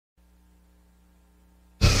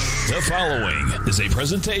The following is a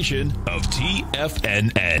presentation of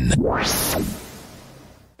TFNN.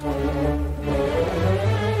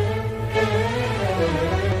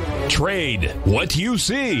 Trade what you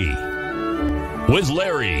see with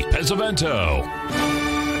Larry Pesavento.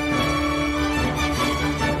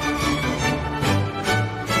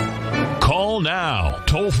 Call now,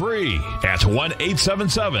 toll free at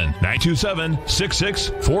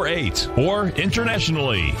 1-877-927-6648 or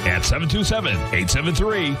internationally at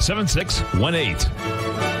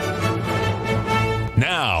 727-873-7618.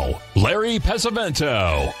 Now, Larry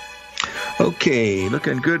Pesavento. Okay,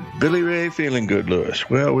 looking good, Billy Ray, feeling good, Lewis.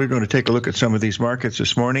 Well, we're going to take a look at some of these markets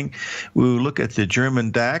this morning. We'll look at the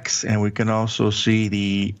German DAX, and we can also see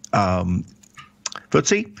the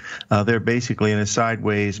FTSE. They're basically in a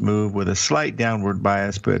sideways move with a slight downward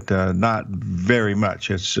bias, but not very much.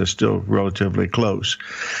 It's still relatively close.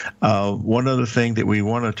 One other thing that we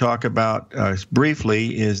want to talk about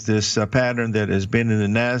briefly is this pattern that has been in the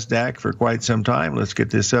NASDAQ for quite some time. Let's get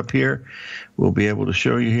this up here. We'll be able to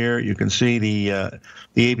show you here. You can see the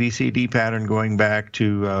ABCD pattern going back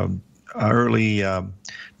to early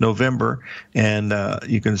November, and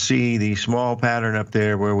you can see the small pattern up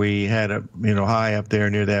there where we had a high up there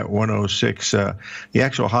near that 106. The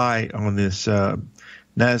actual high on this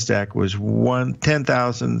NASDAQ was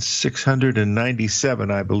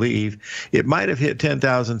 10,697, I believe. It might have hit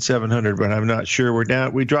 10,700, but I'm not sure.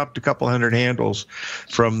 We dropped a couple hundred handles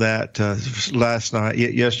from that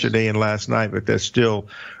yesterday and last night, but that's still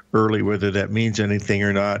early. Whether that means anything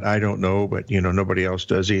or not, I don't know, but nobody else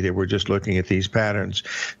does either. We're just looking at these patterns.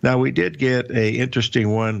 Now, we did get an interesting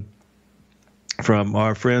one from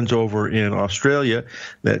our friends over in Australia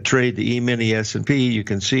that trade the E-mini S&P. You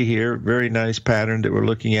can see here, very nice pattern that we're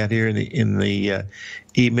looking at here in the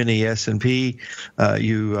E-mini S&P.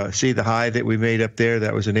 You see the high that we made up there.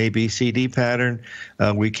 That was an ABCD pattern.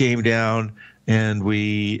 We came down and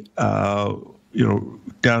we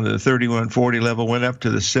down to the 3140 level, went up to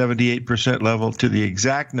the 78% level to the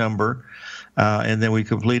exact number, and then we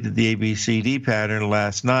completed the ABCD pattern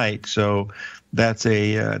last night. So that's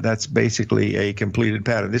basically a completed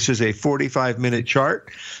pattern. This is a 45-minute chart,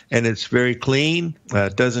 and it's very clean.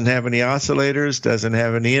 It doesn't have any oscillators, doesn't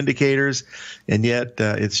have any indicators, and yet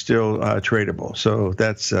it's still tradable. So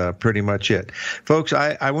that's pretty much it. Folks,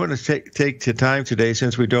 I want to take the time today,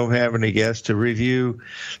 since we don't have any guests, to review.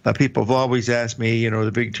 People have always asked me,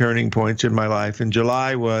 the big turning points in my life, and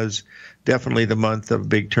July was definitely the month of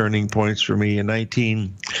big turning points for me. In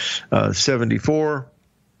 1974,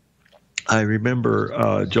 I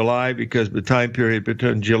remember July, because the time period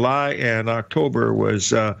between July and October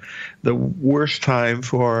was the worst time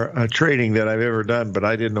for trading that I've ever done, but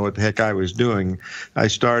I didn't know what the heck I was doing. I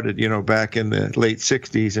started, back in the late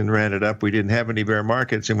 60s and ran it up. We didn't have any bear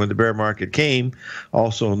markets, and when the bear market came,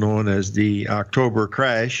 also known as the October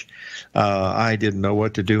crash, I didn't know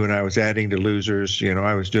what to do, and I was adding to losers.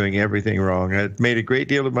 I was doing everything wrong. I made a great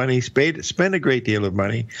deal of money, spent a great deal of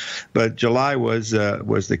money, but July was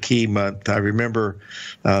the key month. I remember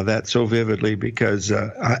that so vividly, because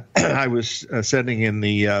I was setting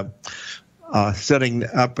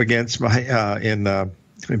up against my in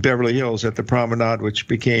Beverly Hills at the Promenade, which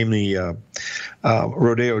became the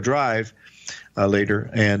Rodeo Drive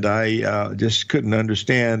later, and I just couldn't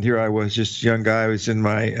understand. Here I was, just a young guy. I was in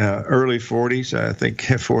my early 40s, I think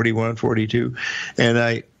 41, 42,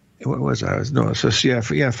 and what was I?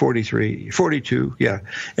 43, 42, yeah.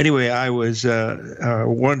 Anyway, I was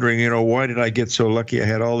wondering, why did I get so lucky? I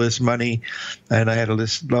had all this money, and I had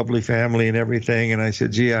this lovely family and everything, and I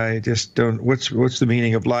said, gee, I just don't, what's the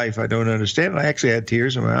meaning of life? I don't understand. And I actually had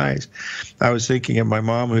tears in my eyes. I was thinking of my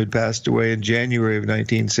mom, who had passed away in January of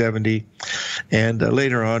 1970, and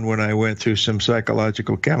later on, when I went through some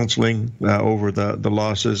psychological counseling over the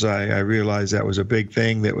losses, I realized that was a big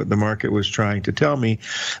thing that the market was trying to tell me.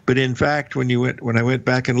 But in fact, when I went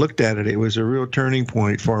back and looked at it, it was a real turning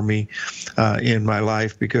point for me in my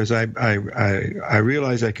life, because I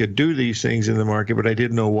realized I could do these things in the market, but I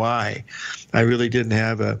didn't know why. I really didn't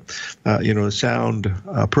have a sound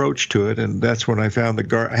approach to it, and that's when I found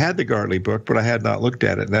I had the Gartley book, but I had not looked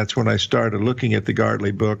at it. And that's when I started looking at the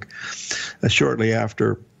Gartley book shortly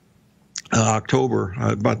after October,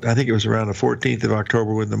 but I think it was around the 14th of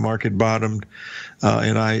October when the market bottomed,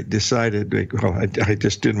 and I decided, I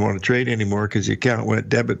just didn't want to trade anymore, because the account went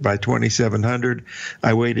debit by 2,700.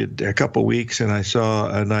 I waited a couple weeks, and I saw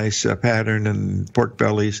a nice pattern in pork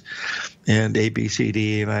bellies and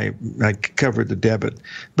ABCD, and I covered the debit.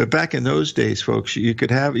 But back in those days, folks, you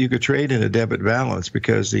could trade in a debit balance,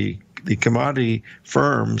 because the the commodity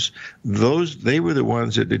firms, they were the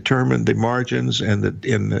ones that determined the margins and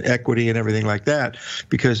the equity and everything like that,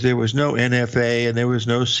 because there was no NFA and there was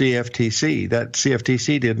no CFTC. That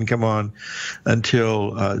CFTC didn't come on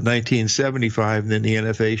until 1975, and then the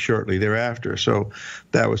NFA shortly thereafter. So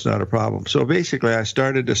that was not a problem. So basically, I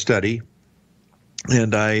started to study.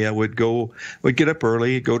 And I would get up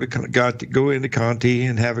early, go into Conti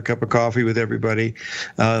and have a cup of coffee with everybody.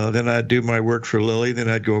 Then I'd do my work for Lilly. Then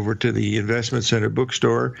I'd go over to the Investment Center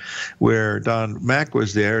bookstore where Don Mack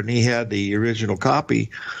was there, and he had the original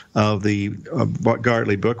copy of the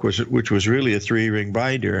Gartley book, which was really a 3-ring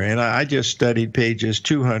binder. And I just studied pages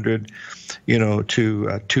 200, to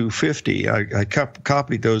 250. I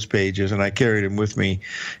copied those pages and I carried them with me,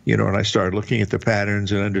 and I started looking at the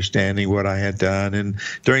patterns and understanding what I had done. And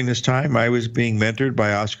during this time, I was being mentored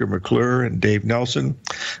by Oscar McClure and Dave Nelson.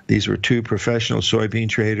 These were 2 professional soybean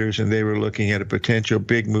traders, and they were looking at a potential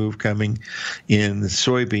big move coming in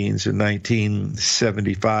soybeans in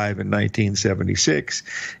 1975 and 1976.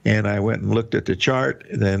 And I went and looked at the chart,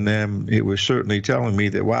 and then it was certainly telling me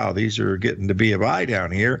that, wow, these are getting to be a buy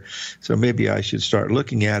down here. So maybe I should start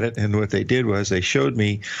looking at it. And what they did was they showed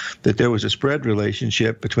me that there was a spread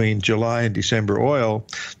relationship between July and December oil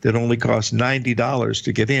that only cost $90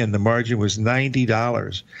 to get in. The margin was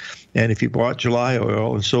 $90. And if you bought July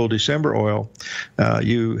oil and sold December oil,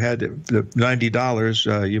 you had the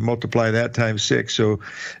 $90. You multiply that times 6. So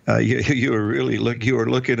you were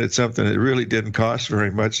looking at something that really didn't cost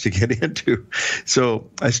very much to get into. So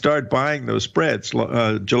I started buying those spreads,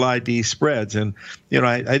 July D spreads, and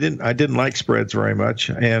I didn't like spreads very much,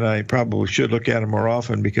 and I probably should look at them more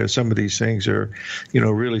often because some of these things are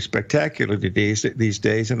really spectacular these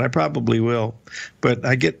days, and I probably will. But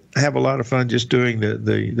I have a lot of fun just doing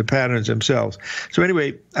the patterns themselves. So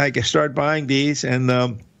anyway, I started buying these, and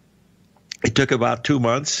it took about 2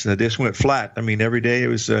 months. This went flat. I mean, every day it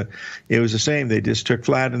was the same. They just took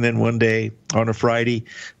flat, and then one day on a Friday,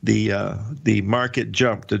 the market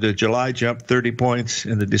jumped. The July jumped 30 points,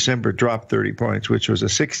 and the December dropped 30 points, which was a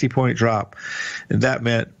 60-point drop, and that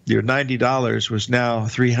meant your $90 was now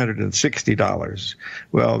 $360.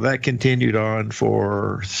 Well, that continued on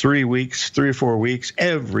for 3 or 4 weeks,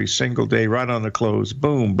 every single day, right on the close.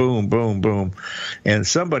 Boom, boom, boom, boom, and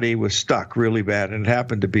somebody was stuck really bad, and it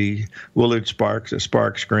happened to be Willard Sparks, a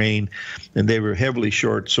Sparks grain, and they were heavily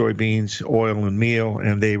short soybeans, oil, and meal,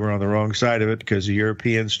 and they were on the wrong side of it because the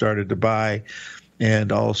Europeans started to buy,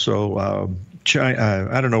 and also China,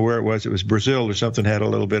 I don't know where it was Brazil or something, had a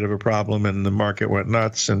little bit of a problem, and the market went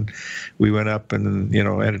nuts, and we went up and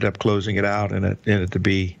ended up closing it out, and it ended to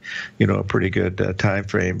be a pretty good time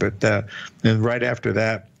frame. But and right after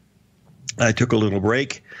that, I took a little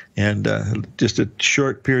break, and just a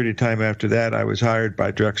short period of time after that, I was hired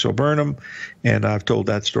by Drexel Burnham, and I've told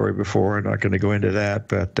that story before. I'm not going to go into that,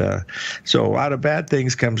 but so out of bad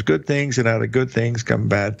things comes good things, and out of good things come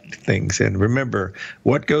bad things. And remember,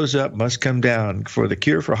 what goes up must come down. For the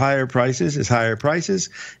cure for higher prices is higher prices,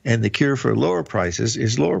 and the cure for lower prices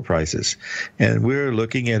is lower prices. And we're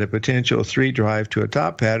looking at a potential 3 drive to a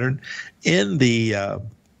top pattern in the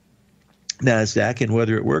NASDAQ, and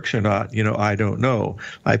whether it works or not, I don't know.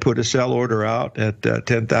 I put a sell order out at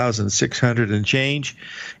 10,600 and change,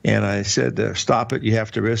 and I said, stop it. You have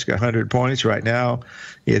to risk 100 points. Right now,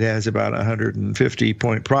 it has about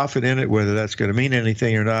 150-point profit in it. Whether that's going to mean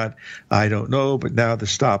anything or not, I don't know. But now the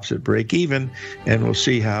stop's at break even, and we'll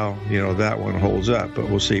see how that one holds up. But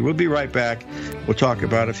we'll see. We'll be right back. We'll talk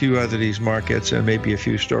about a few other of these markets and maybe a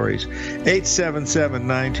few stories.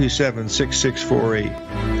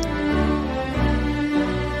 877-927-6648.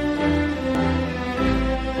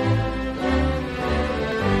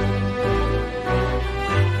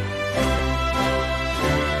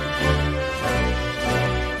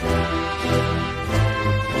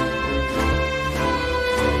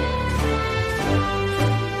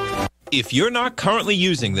 If you're not currently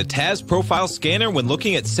using the TAS Profile Scanner when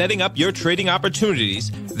looking at setting up your trading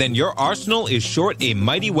opportunities, then your arsenal is short a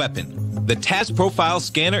mighty weapon. The TAS Profile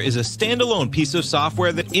Scanner is a standalone piece of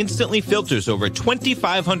software that instantly filters over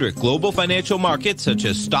 2,500 global financial markets such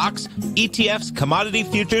as stocks, ETFs, commodity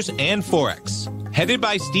futures, and Forex. Headed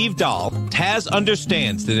by Steve Dahl, TAS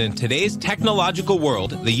understands that in today's technological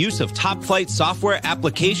world, the use of top-flight software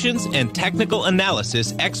applications and technical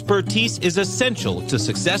analysis expertise is essential to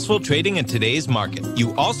successful trading in today's market.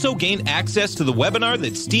 You also gain access to the webinar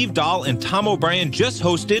that Steve Dahl and Tom O'Brien just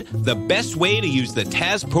hosted, The Best Way to Use the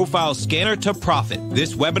TAS Profile Scanner to Profit.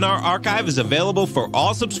 This webinar archive is available for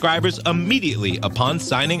all subscribers immediately upon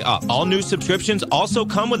signing up. All new subscriptions also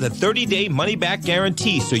come with a 30-day money-back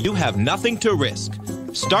guarantee, so you have nothing to risk.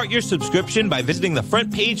 Start your subscription by visiting the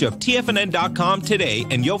front page of TFNN.com today,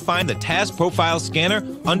 and you'll find the TAS Profile Scanner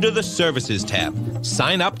under the Services tab.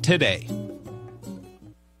 Sign up today.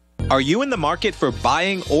 Are you in the market for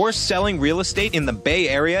buying or selling real estate in the Bay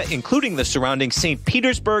Area, including the surrounding St.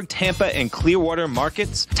 Petersburg, Tampa, and Clearwater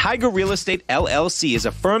markets? Tiger Real Estate LLC is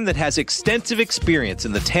a firm that has extensive experience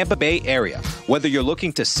in the Tampa Bay area. Whether you're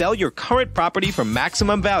looking to sell your current property for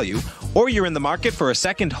maximum value, or you're in the market for a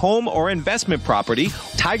second home or investment property,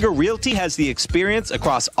 Tiger Realty has the experience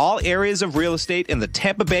across all areas of real estate in the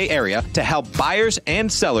Tampa Bay area to help buyers and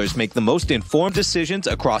sellers make the most informed decisions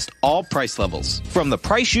across all price levels. From the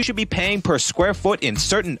price you should be paying per square foot in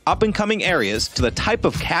certain up-and-coming areas to the type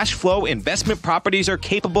of cash flow investment properties are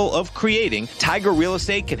capable of creating, Tiger Real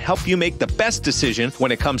Estate can help you make the best decision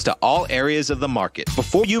when it comes to all areas of the market.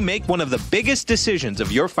 Before you make one of the biggest decisions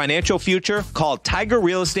of your financial future, call Tiger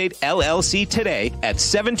Real Estate LLC today at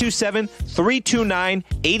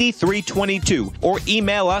 727-329-8322 or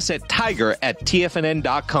email us at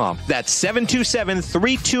tiger@tfnn.com. That's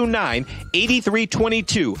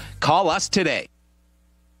 727-329-8322. Call us today.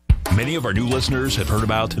 Many of our new listeners have heard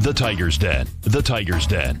about The Tiger's Den. The Tiger's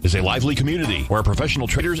Den is a lively community where professional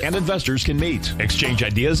traders and investors can meet, exchange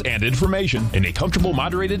ideas and information in a comfortable,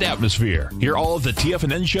 moderated atmosphere. Hear all of the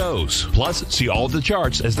TFNN shows, plus see all of the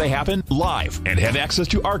charts as they happen live and have access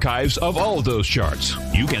to archives of all of those charts.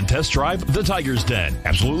 You can test drive The Tiger's Den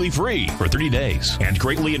absolutely free for 30 days and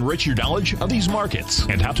greatly enrich your knowledge of these markets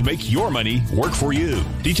and how to make your money work for you.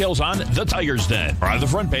 Details on The Tiger's Den are on the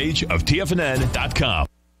front page of TFNN.com.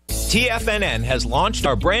 TFNN has launched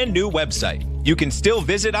our brand new website. You can still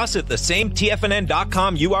visit us at the same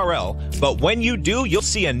TFNN.com URL, but when you do, you'll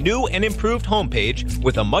see a new and improved homepage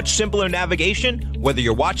with a much simpler navigation, whether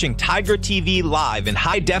you're watching Tiger TV live in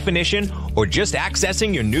high definition or just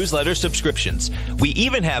accessing your newsletter subscriptions. We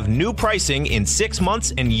even have new pricing in 6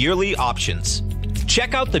 months and yearly options.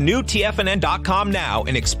 Check out the new TFNN.com now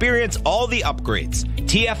and experience all the upgrades.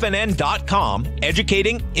 TFNN.com,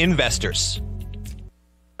 educating investors.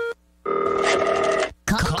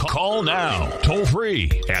 Call now, toll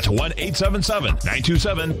free at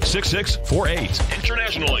 1-877-927-6648.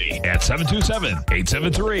 Internationally at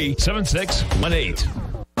 727-873-7618.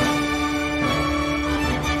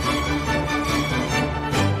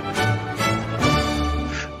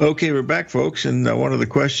 Okay, we're back, folks. And one of the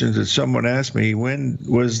questions that someone asked me, when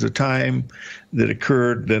was the time that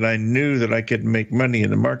occurred that I knew that I could make money in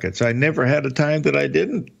the markets? I never had a time that I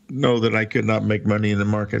didn't know that I could not make money in the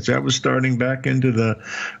markets. That was starting back into the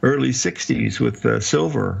early 60s with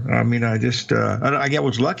silver. I mean, I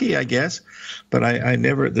was lucky, I guess, but it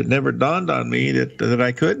never dawned on me that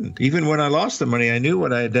I couldn't. Even when I lost the money, I knew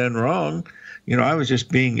what I had done wrong. You know, I was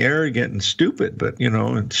just being arrogant and stupid, but, you know,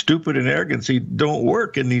 and stupid and arrogancy don't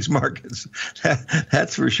work in these markets.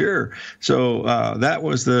 That's for sure. So that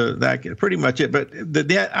was pretty much it. But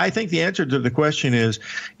I think the answer to the question is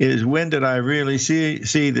when did I really see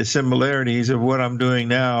the similarities of what I'm doing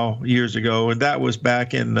now years ago? And that was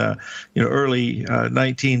back in, early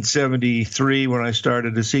 1973 when I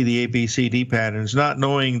started to see the ABCD patterns, not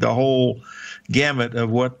knowing the whole gamut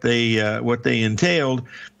of what they entailed.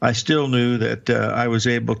 I still knew that I was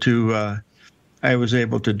able to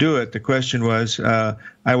do it. The question was,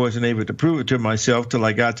 I wasn't able to prove it to myself till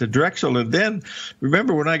I got to Drexel. And then,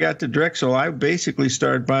 remember, when I got to Drexel, I basically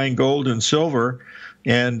started buying gold and silver,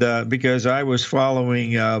 and because I was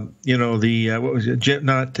following, what was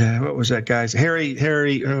that guy's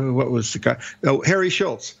Harry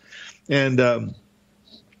Schultz, and.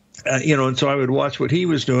 And so I would watch what he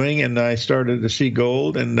was doing, and I started to see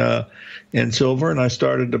gold and silver, and I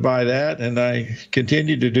started to buy that, and I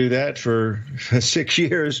continued to do that for 6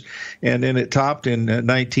 years, and then it topped in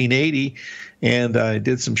 1980, and I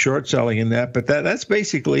did some short selling in that. But that's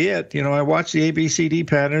basically it. You know, I watch the ABCD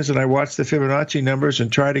patterns, and I watch the Fibonacci numbers,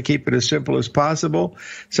 and try to keep it as simple as possible.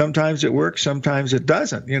 Sometimes it works, sometimes it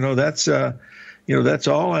doesn't. That's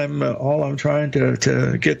all I'm trying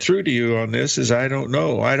to get through to you on this is I don't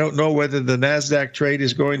know. I don't know whether the NASDAQ trade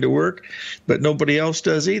is going to work, but nobody else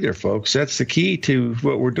does either, folks. That's the key to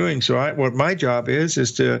what we're doing. So what my job is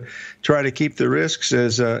to try to keep the risks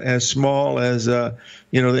as small as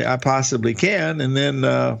I possibly can, and then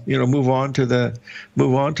move on to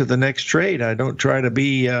the next trade. I don't try to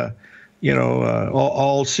be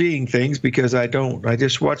all seeing things, because I don't. I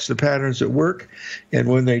just watch the patterns that work, and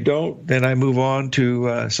when they don't, then I move on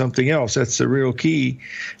to something else. That's the real key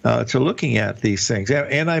to looking at these things.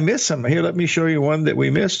 And I miss some. Here, let me show you one that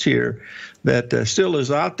we missed here that still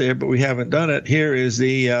is out there, but we haven't done it. Here is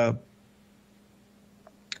the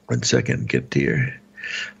one second, get here.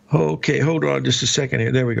 Okay, hold on just a second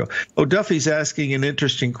here. There we go. Oh, Duffy's asking an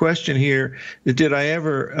interesting question here. Did I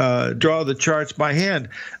ever draw the charts by hand?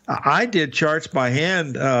 I did charts by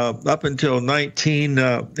hand up until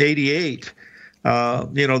 1988.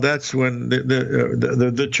 That's when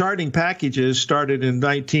the charting packages started in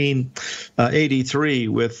 1983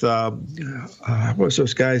 with what's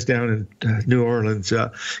those guys down in New Orleans,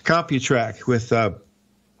 CompuTrack with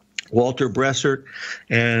Walter Bressert,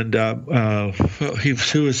 and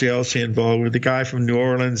who was else involved with the guy from New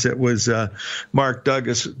Orleans that was Mark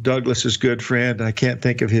Douglas's good friend. I can't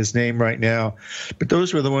think of his name right now, but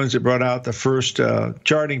those were the ones that brought out the first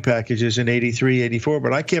charting packages in 83, 84.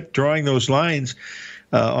 But I kept drawing those lines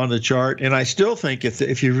on the chart, and I still think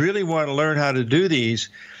if you really want to learn how to do these,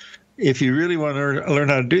 if you really want to learn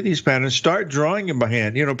how to do these patterns, start drawing them by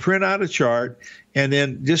hand. Print out a chart and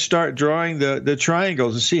then just start drawing the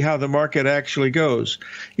triangles and see how the market actually goes.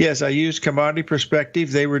 Yes, I used Commodity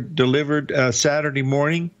Perspective. They were delivered Saturday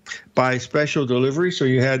morning by special delivery, so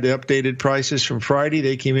you had the updated prices from Friday.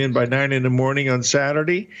 They came in by 9 in the morning on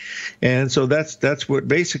Saturday, and so that's what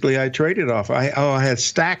basically I traded off. I had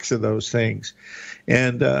stacks of those things.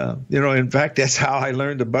 And, in fact, that's how I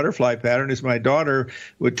learned the butterfly pattern is my daughter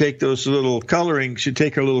would take those little coloring. She'd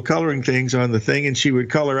take her little coloring things on the thing, and she would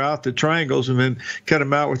color out the triangles and then cut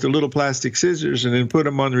them out with the little plastic scissors and then put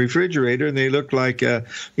them on the refrigerator. And they looked like,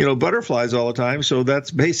 butterflies all the time. So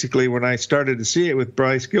that's basically when I started to see it with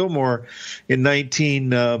Bryce Gilmore in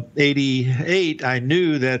 1988. I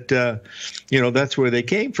knew that, that's where they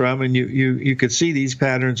came from. And you could see these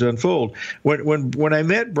patterns unfold. When I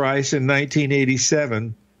met Bryce in 1987,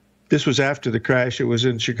 this was after the crash. It was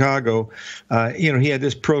in Chicago. He had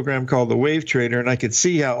this program called the Wave Trader, and I could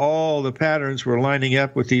see how all the patterns were lining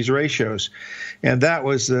up with these ratios, and that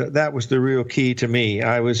was the real key to me.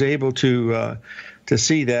 I was able to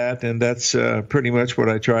see that, and that's pretty much what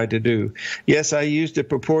I tried to do. Yes, I used a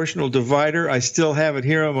proportional divider. I still have it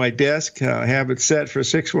here on my desk. I have it set for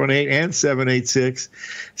 618 and 786,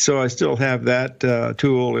 so I still have that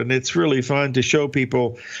tool, and it's really fun to show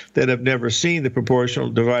people that have never seen the proportional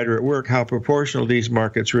divider at work how proportional these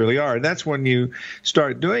markets really are. And that's when you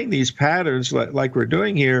start doing these patterns like we're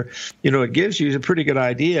doing here, it gives you a pretty good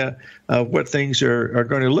idea of what things are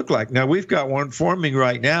going to look like. Now, we've got one forming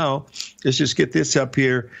right now. Let's just get this up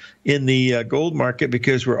here in the gold market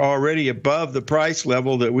because we're already above the price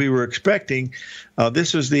level that we were expecting.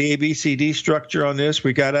 This was the ABCD structure on this.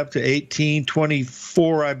 We got up to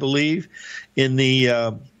 1824, I believe, in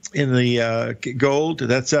the gold.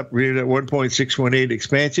 That's up really at 1.618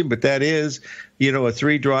 expansion, but that is, a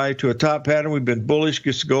 3 drive to a top pattern. We've been bullish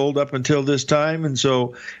against gold up until this time, and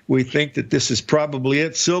so we think that this is probably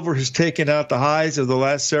it. Silver has taken out the highs of the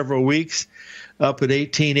last several weeks, up at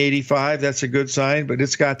 1885. That's a good sign, but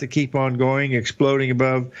it's got to keep on going, exploding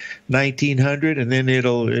above 1900, and then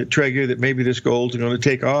it'll trigger that maybe this gold's going to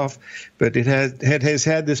take off. But it has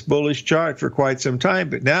had this bullish chart for quite some time.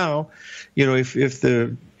 But now,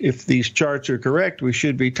 if these charts are correct, we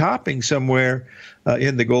should be topping somewhere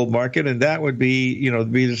in the gold market, and that would be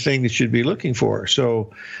the thing that should be looking for. So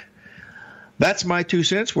that's my 2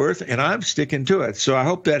 cents worth, and I'm sticking to it. So I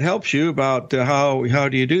hope that helps you about how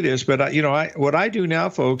do you do this. But what I do now,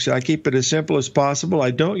 folks, I keep it as simple as possible.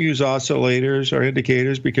 I don't use oscillators or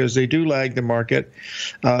indicators because they do lag the market.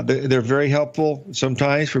 They're very helpful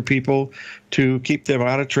sometimes for people to keep them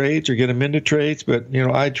out of trades or get them into trades. But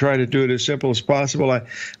I try to do it as simple as possible. I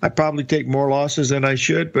probably take more losses than I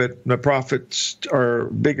should, but the profits are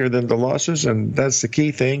bigger than the losses, and that's the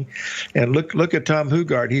key thing. And look at Tom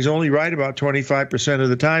Hugard. He's only right about 25% of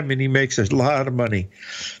the time, and he makes a lot of money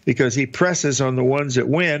because he presses on the ones that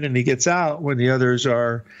win, and he gets out when the others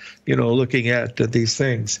are, looking at these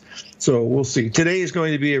things. So we'll see. Today is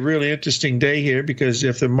going to be a really interesting day here because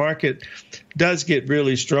if the market does get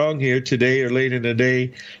really strong here today or late in the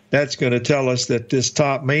day, that's going to tell us that this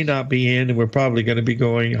top may not be in, and we're probably going to be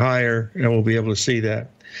going higher, and we'll be able to see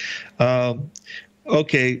that.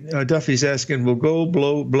 Okay, Duffy's asking, will gold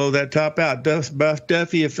blow that top out?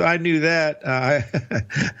 Duffy, if I knew that,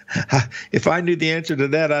 if I knew the answer to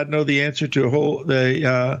that, I'd know the answer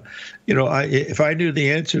to if I knew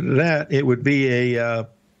the answer to that, it would be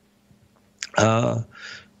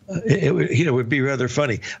it would be rather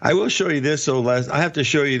funny. I will show you this. I have to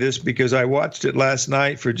show you this because I watched it last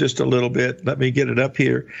night for just a little bit. Let me get it up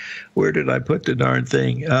here. Where did I put the darn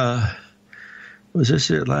thing? Was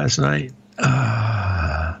this it last night?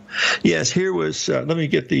 Yes, here was. Let me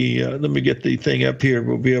get the thing up here.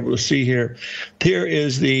 We'll be able to see here. Here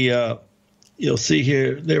is the. You'll see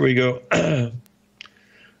here. There we go.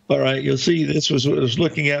 All right, you'll see this was what I was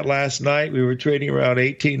looking at last night. We were trading around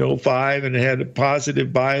 1805, and it had a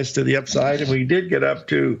positive bias to the upside, and we did get up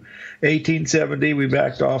to 1870. We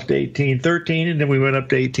backed off to 1813, and then we went up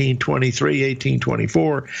to 1823,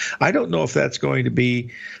 1824. I don't know if that's going to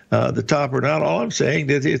be the top or not. All I'm saying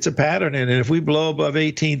is it's a pattern, and if we blow above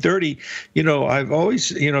 1830, I've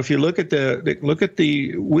always, if you look at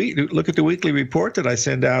the weekly report that I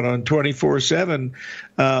send out on 24/7,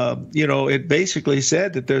 it basically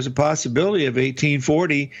said that there's a possibility of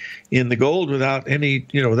 1840 in the gold without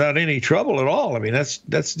any trouble at all. I mean, that's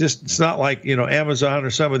just, it's not like Amazon or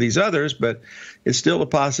some of these others, but it's still a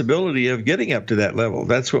possibility of getting up to that level.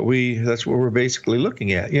 That's what we're basically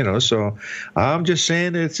looking at, So I'm just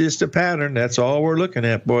saying it's just a pattern. That's all we're looking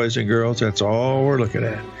at, boys and girls. That's all we're looking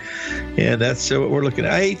at. And that's what we're looking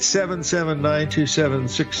at.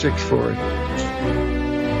 877-927-6640.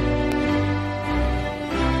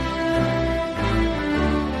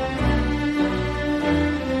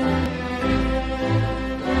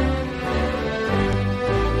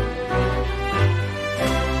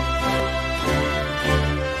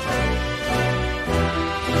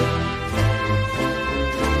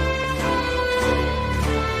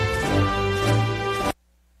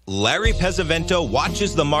 Larry Pesavento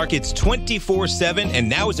watches the markets 24/7, and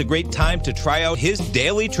now is a great time to try out his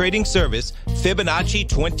daily trading service, Fibonacci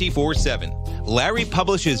 24/7. Larry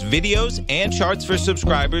publishes videos and charts for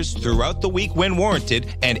subscribers throughout the week when warranted,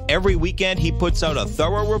 and every weekend he puts out a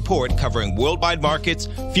thorough report covering worldwide markets,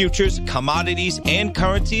 futures, commodities, and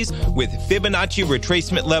currencies with Fibonacci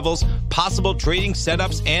retracement levels, possible trading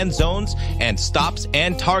setups and zones, and stops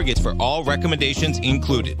and targets for all recommendations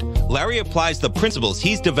included. Larry applies the principles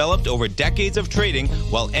he's developed over decades of trading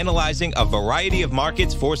while analyzing a variety of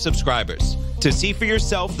markets for subscribers. To see for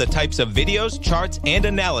yourself the types of videos, charts, and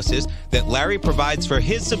analysis that Larry provides for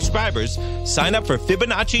his subscribers, sign up for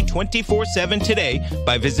Fibonacci 24/7 today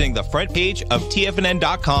by visiting the front page of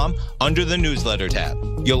TFNN.com under the newsletter tab.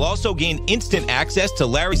 You'll also gain instant access to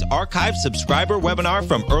Larry's archived subscriber webinar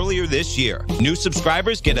from earlier this year. New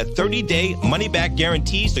subscribers get a 30-day money-back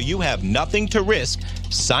guarantee, so you have nothing to risk.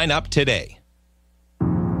 Sign up today.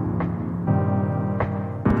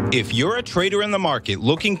 If you're a trader in the market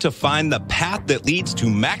looking to find the path that leads to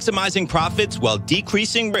maximizing profits while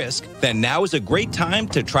decreasing risk, then now is a great time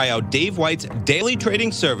to try out Dave White's daily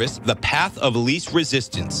trading service, The Path of Least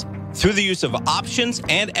Resistance. Through the use of options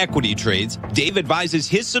and equity trades, Dave advises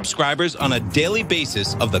his subscribers on a daily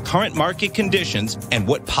basis of the current market conditions and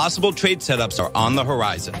what possible trade setups are on the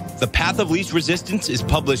horizon. The Path of Least Resistance is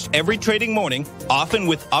published every trading morning, often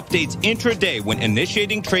with updates intraday when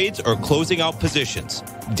initiating trades or closing out positions.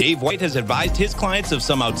 Dave White has advised his clients of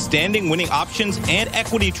some outstanding winning options and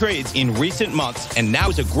equity trades in recent months, and now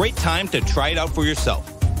is a great time to try it out for yourself.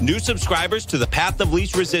 New subscribers to the Path of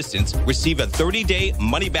Least Resistance receive a 30-day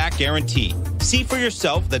money-back guarantee. See for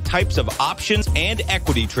yourself the types of options and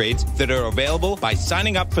equity trades that are available by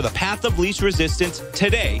signing up for the Path of Least Resistance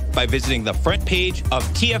today by visiting the front page of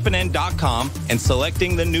TFNN.com and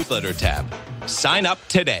selecting the newsletter tab. Sign up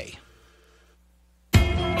today.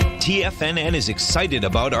 TFNN is excited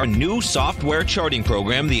about our new software charting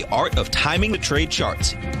program, The Art of Timing the Trade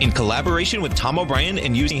Charts. In collaboration with Tom O'Brien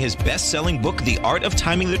and using his best-selling book, The Art of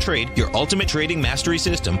Timing the Trade, Your Ultimate Trading Mastery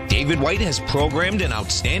System, David White has programmed an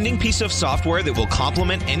outstanding piece of software that will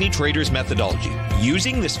complement any trader's methodology.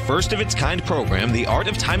 Using this first-of-its-kind program, The Art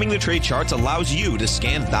of Timing the Trade Charts allows you to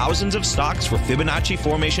scan thousands of stocks for Fibonacci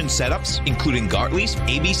formation setups, including Gartley's,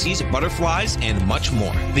 ABC's, butterflies, and much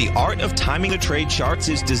more. The Art of Timing the Trade Charts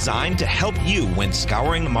is designed to help you when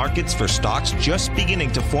scouring the markets for stocks just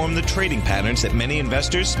beginning to form the trading patterns that many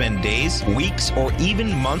investors spend days, weeks, or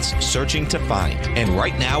even months searching to find. And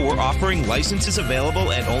right now, we're offering licenses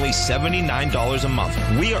available at only $79 a month.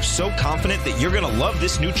 We are so confident that you're going to love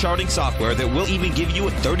this new charting software that will even give you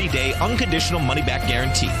a 30-day unconditional money-back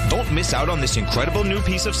guarantee. Don't miss out on this incredible new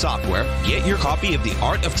piece of software. Get your copy of The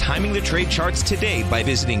Art of Timing the Trade Charts today by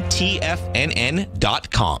visiting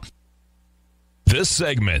TFNN.com. This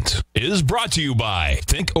segment is brought to you by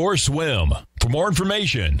Think or Swim. For more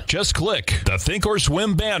information, just click the Think or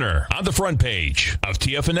Swim banner on the front page of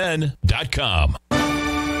TFNN.com.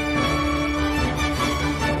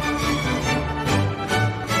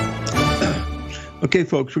 Okay,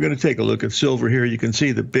 folks, we're going to take a look at silver here. You can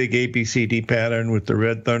see the big ABCD pattern with the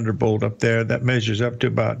red thunderbolt up there. That measures up to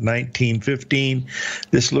about 1915.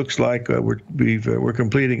 This looks like we're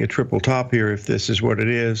completing a triple top here, if this is what it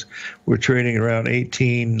is. We're trading around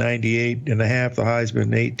 1898.5. The high's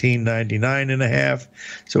been 1899.5.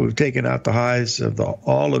 So we've taken out the highs of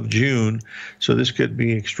all of June. So this could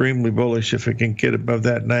be extremely bullish if it can get above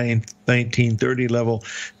that 1930 level.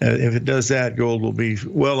 If it does that, gold will be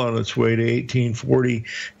well on its way to 1840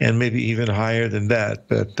 and maybe even higher than that.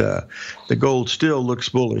 But the gold still looks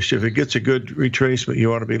bullish. If it gets a good retracement,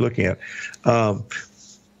 you ought to be looking at.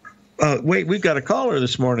 Wait, we've got a caller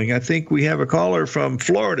this morning. I think we have a caller from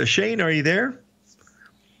Florida. Shane, are you there?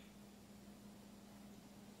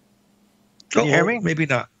 Can you hear me? Maybe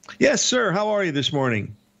not. Yes, sir. How are you this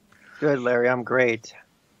morning? Good, Larry. I'm great.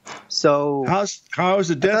 So, how's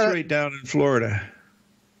the death rate down in Florida?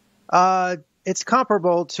 It's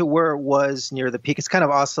comparable to where it was near the peak. It's kind of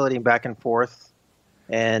oscillating back and forth.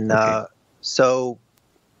 And so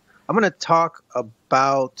I'm going to talk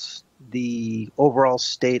about the overall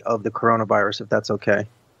state of the coronavirus, if that's okay.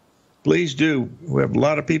 Please do. We have a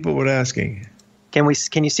lot of people asking. Can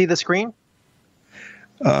you see the screen?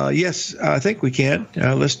 Yes, I think we can.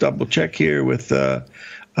 Let's double check here with.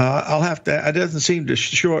 I'll have to. It doesn't seem to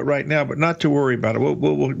show it right now, but not to worry about it.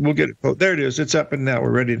 We'll get it. Oh, there it is. It's up and now.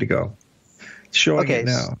 We're ready to go. It's showing it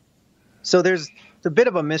now. So there's a bit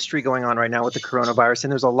of a mystery going on right now with the coronavirus,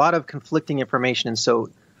 and there's a lot of conflicting information, and so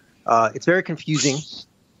it's very confusing.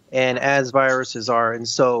 And as viruses are, and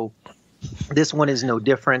so this one is no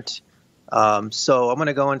different. So I'm going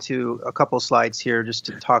to go into a couple slides here just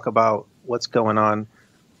to talk about what's going on.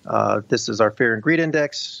 This is our fear and greed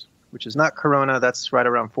index, which is not corona. That's right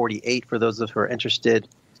around 48 for those of us who are interested.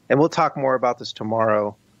 And we'll talk more about this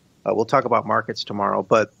tomorrow. We'll talk about markets tomorrow.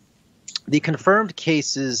 But the confirmed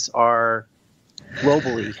cases are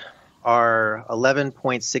globally are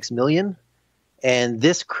 11.6 million. And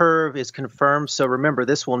this curve is confirmed. So remember,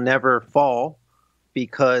 this will never fall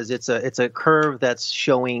because it's a curve that's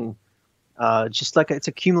showing just like it's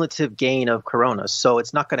a cumulative gain of corona. So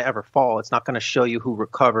it's not going to ever fall. It's not going to show you who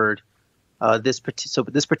recovered. So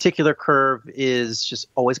this particular curve is just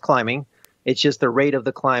always climbing. It's just the rate of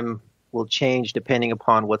the climb will change depending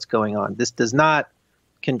upon what's going on. This does not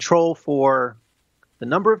control for the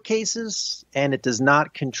number of cases, and it does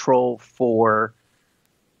not control for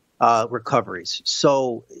recoveries.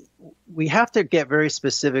 So we have to get very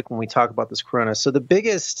specific when we talk about this corona. So the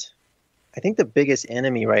biggest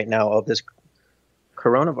enemy right now of this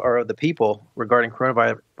corona, or of the people regarding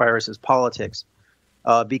coronavirus, is politics,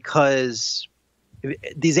 because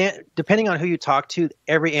depending on who you talk to,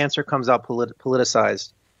 every answer comes out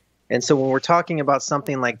politicized. And so when we're talking about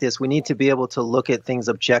something like this, we need to be able to look at things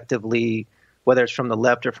objectively, whether it's from the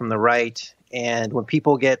left or from the right. And when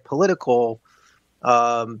people get political,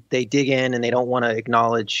 they dig in and they don't want to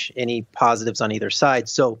acknowledge any positives on either side.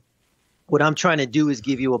 So what I'm trying to do is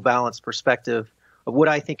give you a balanced perspective of what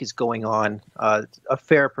I think is going on, a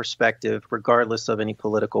fair perspective, regardless of any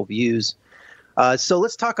political views. So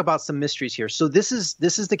let's talk about some mysteries here. So this is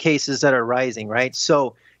the cases that are rising, right?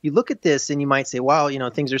 So you look at this and you might say, wow,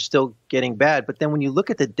 things are still getting bad. But then when you look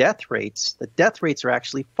at the death rates are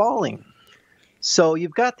actually falling. So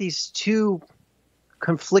you've got these two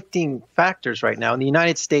conflicting factors right now. And the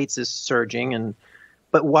United States is surging,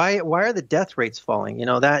 but why are the death rates falling?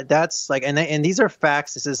 That's like, and these are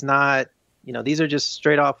facts. This is not, these are just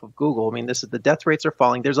straight off of Google. I mean, the death rates are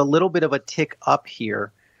falling. There's a little bit of a tick up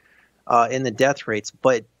here in the death rates,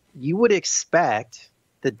 but you would expect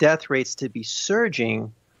the death rates to be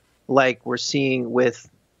surging like we're seeing with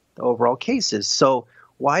the overall cases. So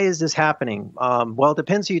why is this happening? Well, it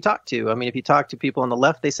depends who you talk to. I mean, if you talk to people on the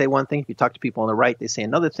left, they say one thing. If you talk to people on the right, they say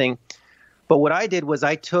another thing. But what I did was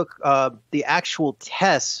I took the actual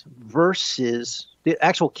tests versus the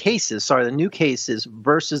actual cases, the new cases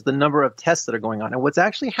versus the number of tests that are going on. And what's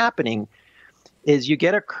actually happening is you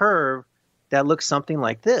get a curve that looks something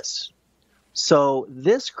like this. So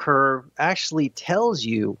this curve actually tells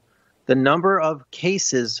you the number of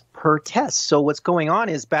cases per test. So what's going on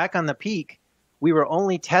is back on the peak, we were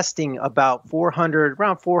only testing around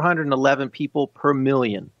 411 people per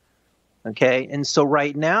million. Okay. And so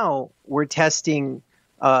right now we're testing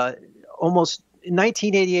almost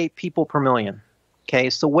 1988 people per million. Okay.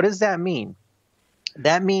 So what does that mean?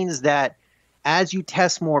 That means that as you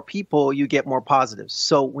test more people, you get more positives.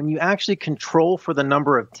 So when you actually control for the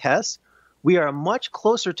number of tests, we are much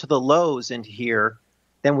closer to the lows in here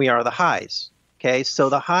than we are the highs. Okay. So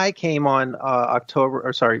the high came on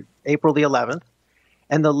April the 11th.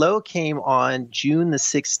 And the low came on June the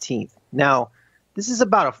 16th. Now, this is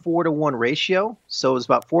about a 4-to-1 ratio. So it's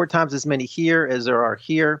about 4 times as many here as there are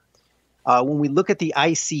here. When we look at the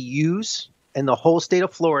ICUs in the whole state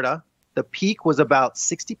of Florida, the peak was about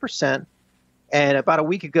 60%. And about a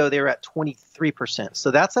week ago, they were at 23%.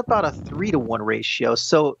 So that's about a 3-to-1 ratio.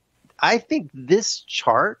 So I think this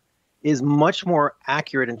chart is much more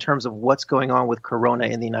accurate in terms of what's going on with corona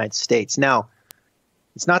in the United States. Now,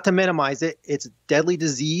 It's not to minimize it. It's a deadly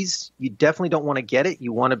disease. You definitely don't want to get it.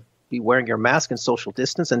 You want to be wearing your mask and social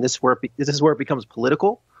distance, and this is where it becomes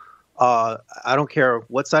political. I don't care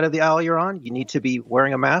what side of the aisle you're on. You need to be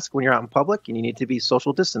wearing a mask when you're out in public, and you need to be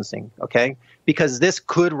social distancing, okay? Because this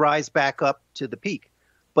could rise back up to the peak.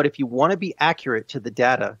 But if you want to be accurate to the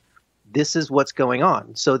data, this is what's going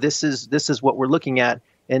on. So this is what we're looking at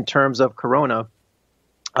in terms of corona.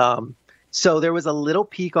 So there was a little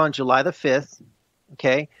peak on July the 5th,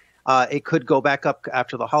 okay? It could go back up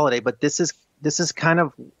after the holiday, but this is kind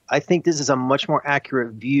of, I think this is a much more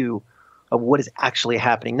accurate view of what is actually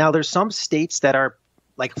happening. Now, there's some states that are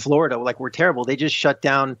like Florida, like we're terrible. They just shut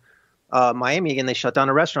down Miami again. They shut down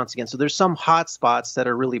the restaurants again. So there's some hot spots that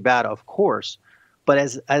are really bad, of course. But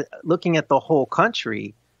as looking at the whole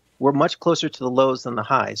country, we're much closer to the lows than the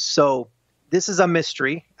highs. So this is a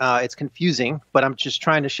mystery. It's confusing, but I'm just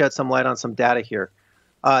trying to shed some light on some data here.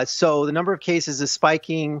 So the number of cases is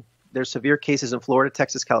spiking. There's severe cases in Florida,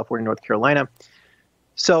 Texas, California, North Carolina.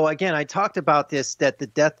 So again, I talked about this, that the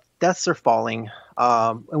deaths are falling.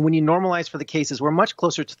 And when you normalize for the cases, we're much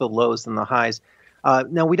closer to the lows than the highs.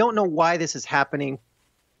 Now, we don't know why this is happening.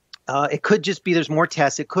 It could just be there's more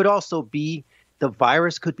tests. It could also be the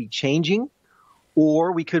virus could be changing,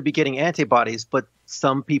 or we could be getting antibodies. But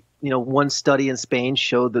some people, one study in Spain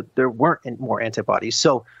showed that there weren't more antibodies.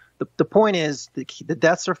 So the point is the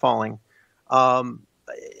deaths are falling.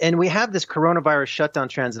 And we have this coronavirus shutdown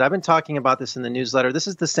transit. I've been talking about this in the newsletter. This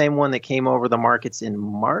is the same one that came over the markets in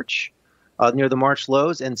March, near the March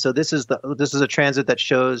lows. And so this is a transit that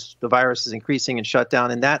shows the virus is increasing and shutdown,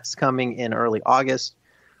 and that's coming in early August.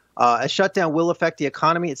 A shutdown will affect the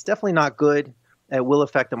economy. It's definitely not good. It will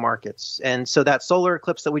affect the markets. And so that solar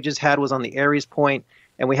eclipse that we just had was on the Aries point,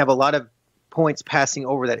 and we have a lot of points passing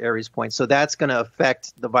over that Aries point. So that's going to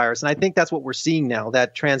affect the virus. And I think that's what we're seeing now.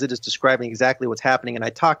 That transit is describing exactly what's happening. And I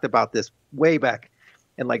talked about this way back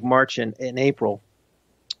in like March and April.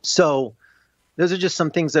 So those are just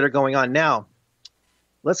some things that are going on. Now,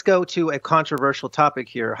 let's go to a controversial topic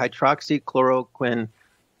here, hydroxychloroquine.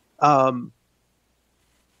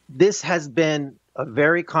 This has been a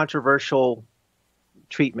very controversial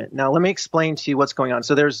treatment. Now, let me explain to you what's going on.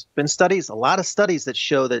 So there's been studies, a lot of studies that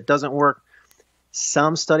show that it doesn't work.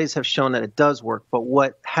 Some studies have shown that it does work. But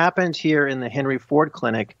what happened here in the Henry Ford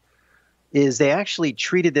Clinic is they actually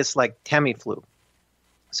treated this like Tamiflu.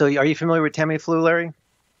 So are you familiar with Tamiflu, Larry?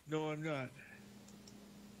 No, I'm not.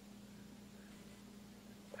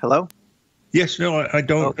 Hello? Yes, no, I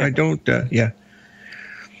don't. Okay. I don't. Yeah.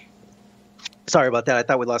 Sorry about that. I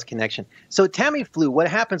thought we lost connection. So Tamiflu, what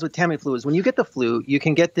happens with Tamiflu is when you get the flu, you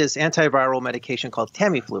can get this antiviral medication called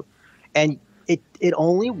Tamiflu. And it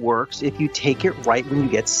only works if you take it right when you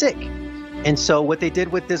get sick. And so what they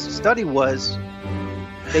did with this study was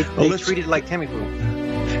they treated it like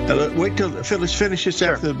Tamiflu. Wait till Phyllis finishes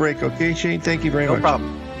Sure. After the break, okay, Shane? Thank you very much. No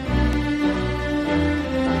problem.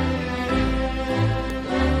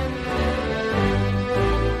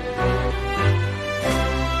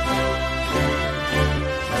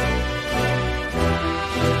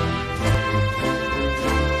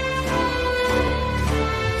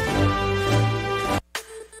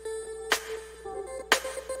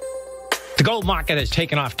 The gold market has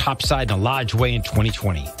taken off topside in a large way in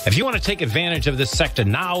 2020. If you want to take advantage of this sector,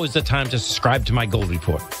 now is the time to subscribe to my gold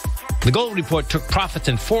report. The gold report took profits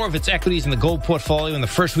in 4 of its equities in the gold portfolio in the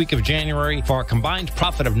first week of January for a combined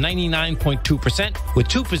profit of 99.2%, with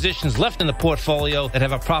 2 positions left in the portfolio that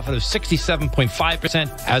have a profit of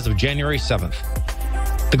 67.5% as of January 7th.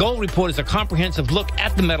 The gold report is a comprehensive look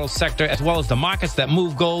at the metals sector as well as the markets that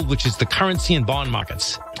move gold, which is the currency and bond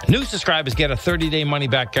markets. New subscribers get a 30-day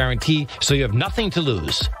money-back guarantee, so you have nothing to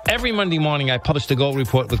lose. Every Monday morning, I publish the gold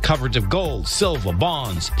report with coverage of gold, silver,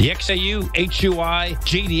 bonds, the XAU, HUI,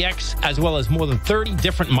 JDX, as well as more than 30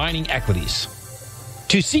 different mining equities.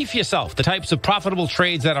 To see for yourself the types of profitable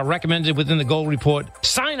trades that are recommended within the gold report,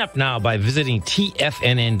 sign up now by visiting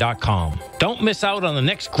TFNN.com. Don't miss out on the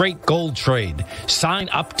next great gold trade. Sign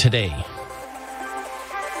up today.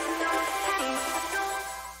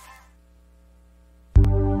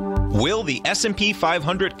 Will the S&P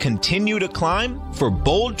 500 continue to climb? For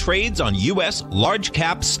bold trades on U.S.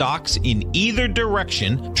 large-cap stocks in either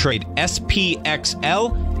direction, trade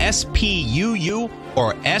SPXL, SPUU,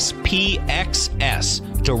 or SPXS.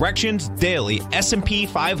 Directions Daily S&P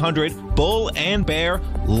 500 Bull and Bear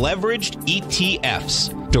Leveraged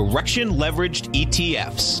ETFs. Direction Leveraged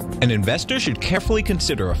ETFs. An investor should carefully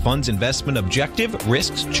consider a fund's investment objective,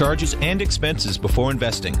 risks, charges, and expenses before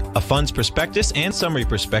investing. A fund's prospectus and summary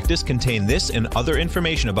prospectus contain this and other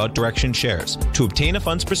information about Direction shares. To obtain a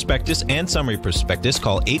fund's prospectus and summary prospectus,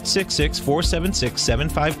 call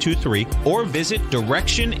 866-476-7523 or visit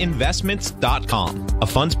directioninvestments.com. A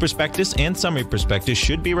fund's prospectus and summary prospectus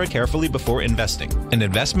should be read carefully before investing. An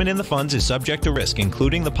investment in the funds is subject to risk,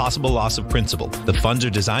 including the possible loss of principal. The funds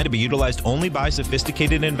are designed to be utilized only by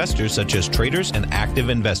sophisticated investors such as traders and active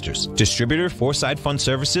investors. Distributor Foreside Fund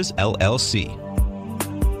Services, LLC.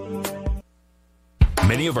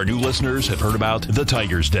 Many of our new listeners have heard about the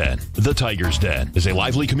Tiger's Den. The Tiger's Den is a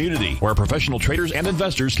lively community where professional traders and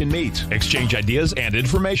investors can meet, exchange ideas and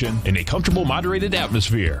information in a comfortable, moderated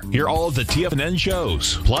atmosphere. Hear all of the TFNN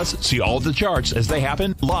shows, plus see all of the charts as they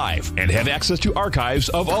happen live and have access to archives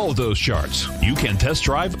of all of those charts. You can test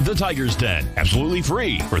drive the Tiger's Den absolutely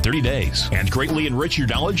free for 30 days and greatly enrich your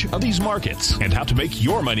knowledge of these markets and how to make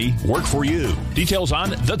your money work for you. Details on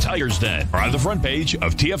the Tiger's Den are on the front page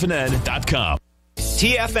of TFNN.com.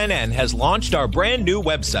 TFNN has launched our brand new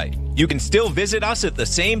website. You can still visit us at the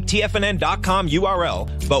same TFNN.com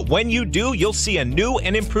URL, but when you do, you'll see a new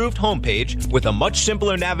and improved homepage with a much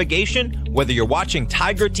simpler navigation, whether you're watching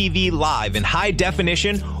Tiger TV live in high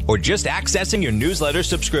definition or just accessing your newsletter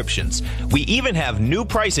subscriptions. We even have new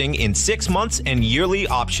pricing in 6 months and yearly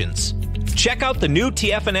options. Check out the new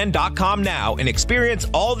TFNN.com now and experience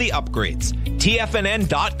all the upgrades.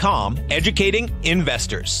 TFNN.com, educating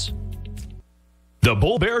investors. The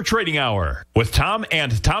Bull Bear Trading Hour with Tom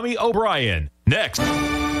and Tommy O'Brien. Next.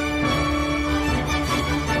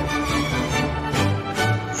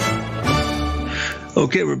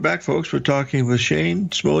 Okay, we're back, folks. We're talking with Shane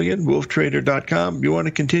Smolian, wolftrader.com. You want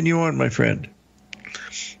to continue on, my friend?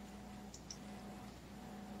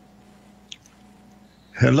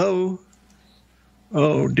 Hello?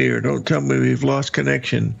 Oh, dear. Don't tell me we've lost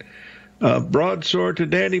connection. Broadsword to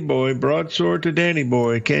Danny Boy, broadsword to Danny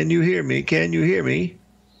Boy. Can you hear me? Can you hear me?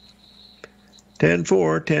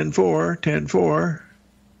 10-4, 10-4, 10-4.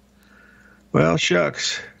 Well,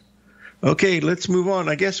 shucks. Okay, let's move on.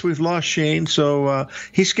 I guess we've lost Shane, so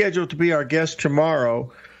he's scheduled to be our guest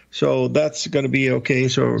tomorrow, so that's going to be okay.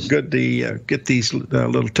 So good to get these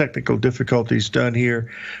little technical difficulties done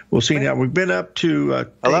here. We'll see now. We've been up to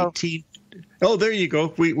 18. Oh, there you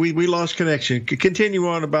go. We lost connection. Continue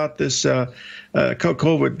on about this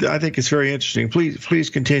COVID. I think it's very interesting.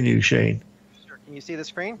 Please continue, Shane. Sure. Can you see the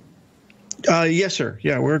screen? Yes, sir.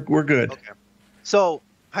 Yeah, we're good. Okay. So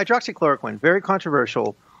hydroxychloroquine, very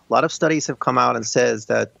controversial. A lot of studies have come out and says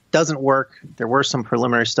that doesn't work. There were some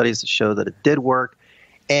preliminary studies that show that it did work.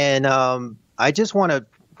 And I just want to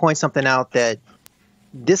point something out that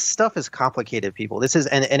this stuff is complicated, people. This is,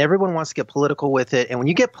 and everyone wants to get political with it. And when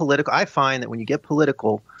you get political, I find that when you get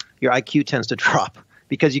political, your IQ tends to drop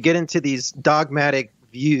because you get into these dogmatic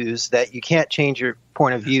views that you can't change your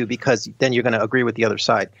point of view because then you're going to agree with the other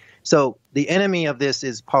side. So the enemy of this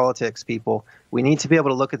is politics, people. We need to be able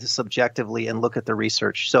to look at this objectively and look at the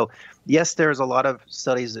research. So yes, there's a lot of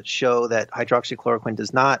studies that show that hydroxychloroquine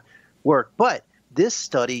does not work, but this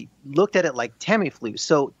study looked at it like Tamiflu.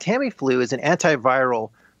 So Tamiflu is an antiviral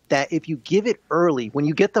that if you give it early, when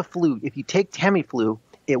you get the flu, if you take Tamiflu,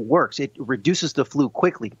 it works. It reduces the flu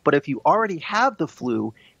quickly. But if you already have the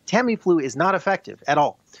flu, Tamiflu is not effective at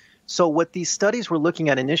all. So what these studies were looking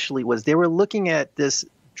at initially was they were looking at this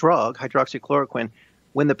drug, hydroxychloroquine,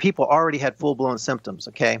 when the people already had full-blown symptoms,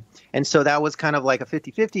 okay? And so that was kind of like a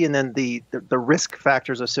 50-50, and then the risk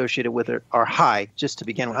factors associated with it are high just to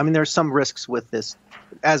begin with. I mean, there's some risks with this,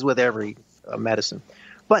 as with every medicine.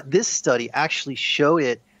 But this study actually showed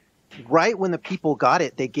it right when the people got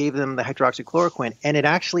it, they gave them the hydroxychloroquine, and it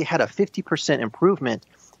actually had a 50% improvement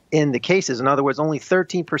in the cases. In other words, only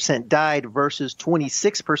 13% died versus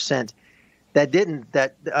 26% that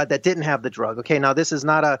didn't have the drug. Okay, now this is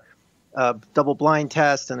not a double-blind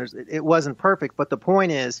test, and it wasn't perfect. But the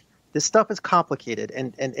point is, this stuff is complicated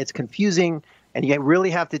and it's confusing, and you really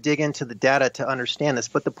have to dig into the data to understand this.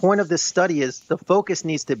 But the point of this study is the focus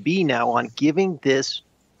needs to be now on giving this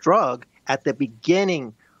drug at the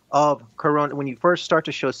beginning of corona, when you first start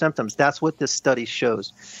to show symptoms. That's what this study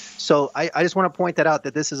shows. So I just want to point that out,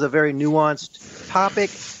 that this is a very nuanced topic,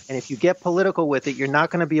 and if you get political with it, you're not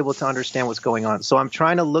going to be able to understand what's going on. So I'm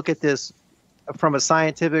trying to look at this from a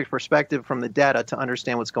scientific perspective, from the data, to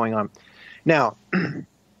understand what's going on. Now,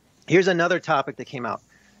 here's another topic that came out.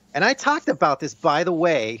 And I talked about this, by the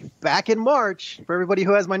way, back in March. For everybody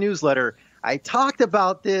who has my newsletter, I talked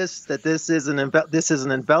about this, that this is an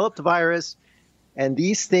enveloped virus, and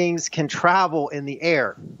these things can travel in the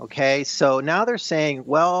air, okay? So now they're saying,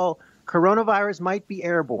 well, coronavirus might be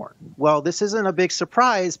airborne. Well, this isn't a big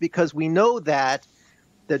surprise because we know that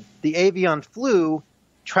the avian flu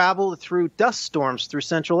traveled through dust storms through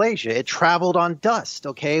Central Asia. It traveled on dust,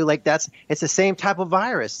 okay? Like it's the same type of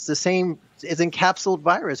virus. It's the same, it's encapsulated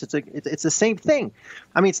virus. It's the same thing.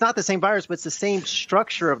 I mean, it's not the same virus, but it's the same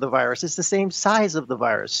structure of the virus. It's the same size of the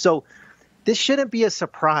virus. So this shouldn't be a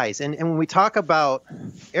surprise. And when we talk about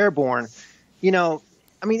airborne, you know,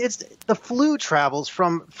 I mean, it's the flu travels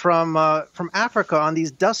from Africa on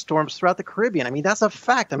these dust storms throughout the Caribbean. I mean, that's a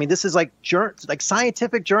fact. I mean, this is like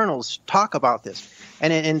scientific journals talk about this.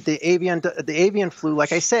 And the avian flu,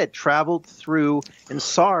 like I said, traveled through, and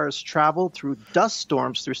SARS traveled through dust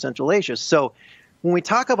storms through Central Asia. So when we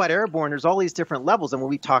talk about airborne, there's all these different levels. And when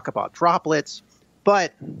we talk about droplets,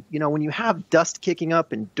 but you know, when you have dust kicking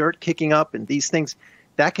up and dirt kicking up and these things,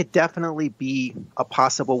 that could definitely be a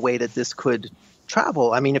possible way that this could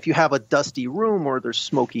travel. I mean, if you have a dusty room or there's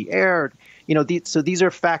smoky air, you know, so these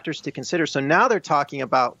are factors to consider. So now they're talking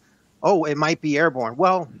about, oh, it might be airborne.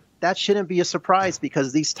 Well, that shouldn't be a surprise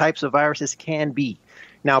because these types of viruses can be.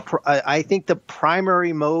 Now, I think the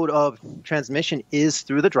primary mode of transmission is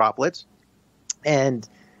through the droplets. And,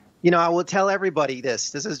 you know, I will tell everybody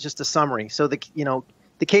this. This is just a summary. So, the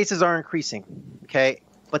cases are increasing, okay?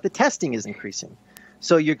 But the testing is increasing.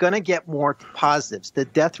 So you're going to get more positives. The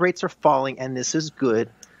death rates are falling, and this is good.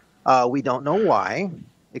 We don't know why.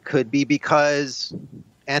 It could be because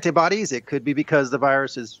antibodies. It could be because the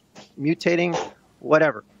virus is mutating,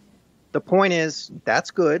 whatever. The point is, that's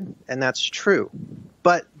good, and that's true.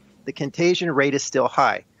 But the contagion rate is still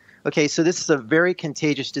high. Okay, so this is a very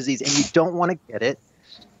contagious disease, and you don't want to get it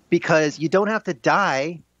because you don't have to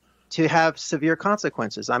die to have severe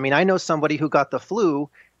consequences. I mean, I know somebody who got the flu,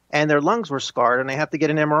 and their lungs were scarred, and they have to get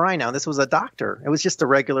an MRI now. This was a doctor. It was just a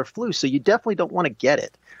regular flu, so you definitely don't want to get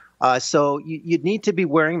it. So you need to be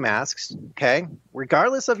wearing masks, okay?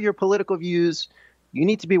 Regardless of your political views, you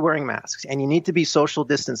need to be wearing masks, and you need to be social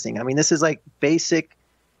distancing. I mean, this is like basic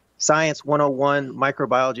science 101,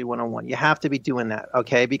 microbiology 101. You have to be doing that,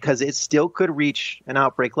 okay? Because it still could reach an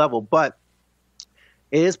outbreak level, but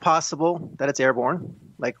it is possible that it's airborne.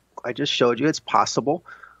 Like I just showed you, it's possible.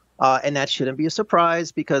 And that shouldn't be a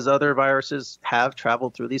surprise because other viruses have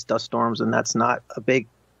traveled through these dust storms, and that's not a big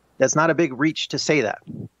reach to say that.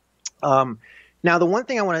 Now, the one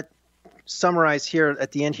thing I want to summarize here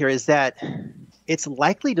at the end here is that it's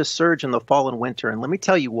likely to surge in the fall and winter, and let me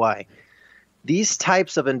tell you why. These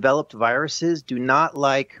types of enveloped viruses do not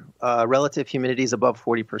like relative humidities above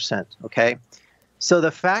 40%, okay? So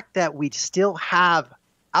the fact that we still have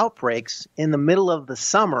outbreaks in the middle of the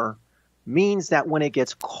summer means that when it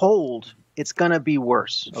gets cold, it's going to be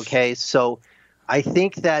worse, okay? So I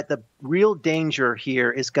think that the real danger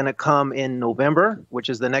here is going to come in November, which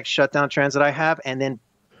is the next shutdown transit I have, and then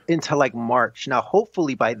into like March. Now,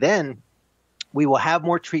 hopefully by then, we will have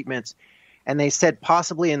more treatments, and they said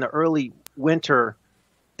possibly in the early winter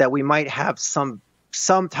that we might have some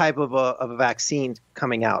type of a vaccine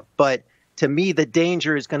coming out. But to me, the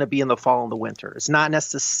danger is going to be in the fall and the winter. It's not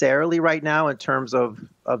necessarily right now in terms of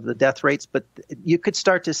the death rates, but you could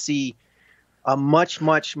start to see a much,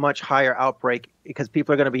 much, much higher outbreak because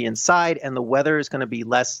people are going to be inside and the weather is going to be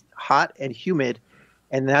less hot and humid,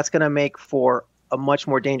 and that's going to make for a much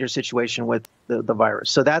more dangerous situation with the virus.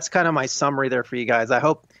 So that's kind of my summary there for you guys. I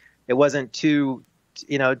hope it wasn't too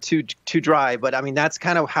dry, but I mean, that's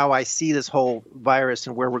kind of how I see this whole virus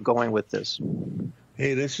and where we're going with this.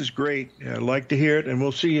 Hey, this is great. I'd like to hear it, and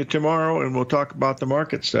we'll see you tomorrow, and we'll talk about the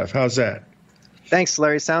market stuff. How's that? Thanks,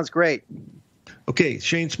 Larry. Sounds great. Okay,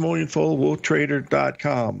 Shane Smolienful,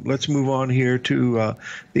 WolfTrader.com. Let's move on here to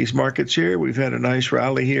these markets here. We've had a nice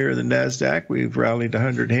rally here in the NASDAQ. We've rallied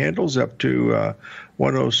 100 handles up to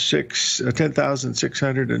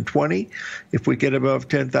 10,620. If we get above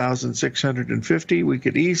 10,650, we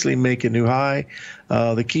could easily make a new high.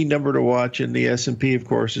 The key number to watch in the S&P, of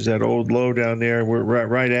course, is that old low down there. We're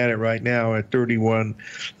right at it right now at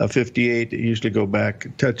 31.58. It usually go back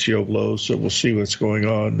and touch the old low, so we'll see what's going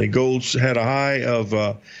on. The gold's had a high of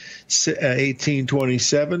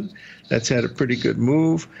 1827. That's had a pretty good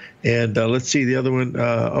move. And let's see the other one.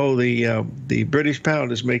 The British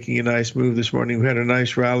pound is making a nice move this morning. We had a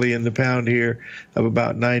nice rally in the pound here of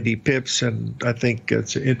about 90 pips, and I think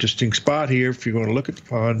it's an interesting spot here if you're going to look at the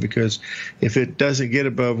pound, because if it doesn't get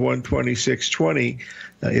above 126.20,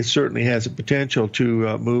 it certainly has a potential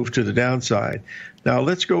to move to the downside. Now,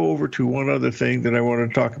 let's go over to one other thing that I want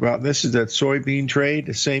to talk about. This is that soybean trade,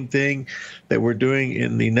 the same thing that we're doing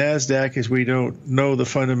in the NASDAQ is we don't know the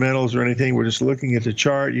fundamentals or anything. We're just looking at the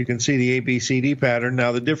chart. You can see the ABCD pattern.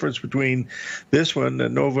 Now, the difference between this one, the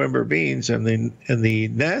November beans, and the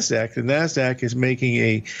NASDAQ is making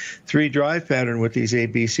a three-drive pattern with these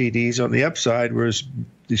ABCDs on the upside, whereas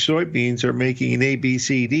the soybeans are making an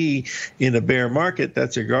ABCD in a bear market.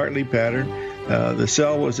 That's a Gartley pattern. The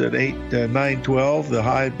sell was at 912. The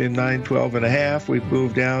high had been 912.5. We've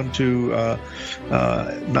moved down to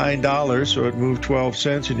 $9, so it moved 12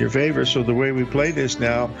 cents in your favor. So the way we play this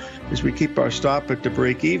now is we keep our stop at the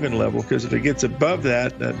break-even level, because if it gets above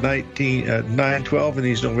that at 912 in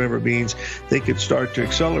these November beans, they could start to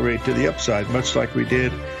accelerate to the upside, much like we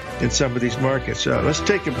did in some of these markets. Let's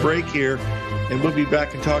take a break here, and we'll be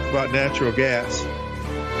back and talk about natural gas.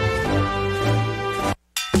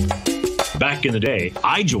 Back in the day,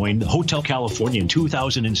 I joined Hotel California in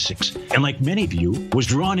 2006, and like many of you, was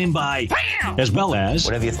drawn in by, as well as,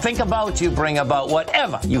 whatever you think about, you bring about.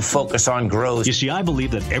 Whatever you focus on grows. You see, I believe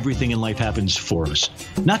that everything in life happens for us,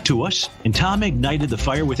 not to us. And Tom ignited the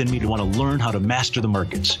fire within me to want to learn how to master the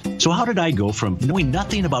markets. So how did I go from knowing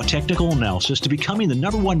nothing about technical analysis to becoming the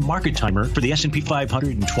 #1 market timer for the S&P 500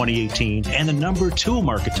 in 2018 and the #2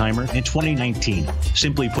 market timer in 2019?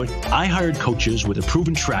 Simply put, I hired coaches with a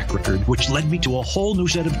proven track record, which led me to a whole new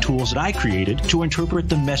set of tools that I created to interpret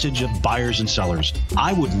the message of buyers and sellers.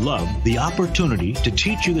 I would love the opportunity to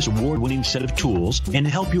teach you this award-winning set of tools and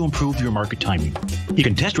help you improve your market timing. You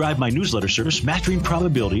can test drive my newsletter service, Mastering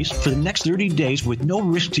Probabilities, for the next 30 days with no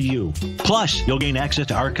risk to you. Plus, you'll gain access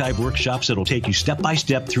to archived workshops that'll take you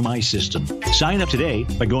step-by-step through my system. Sign up today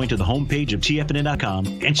by going to the homepage of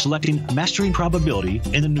TFNN.com and selecting Mastering Probability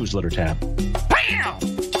in the newsletter tab. Bam!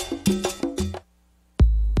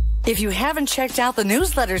 If you haven't checked out the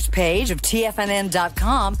newsletters page of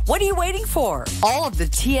TFNN.com, what are you waiting for? All of the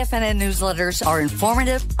TFNN newsletters are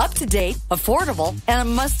informative, up-to-date, affordable, and a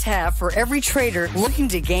must-have for every trader looking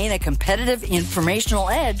to gain a competitive informational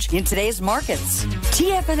edge in today's markets.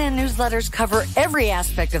 TFNN newsletters cover every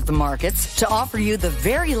aspect of the markets to offer you the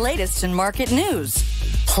very latest in market news.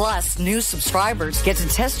 Plus, new subscribers get to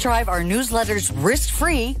test drive our newsletters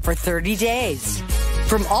risk-free for 30 days.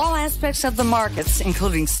 From all aspects of the markets,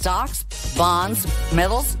 including stocks, bonds,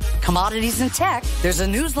 metals, commodities, and tech, there's a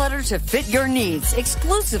newsletter to fit your needs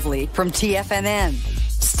exclusively from TFNN.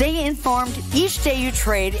 Stay informed each day you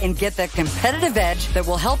trade and get that competitive edge that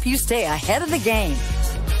will help you stay ahead of the game.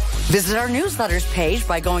 Visit our newsletters page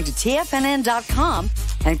by going to TFNN.com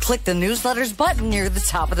and click the newsletters button near the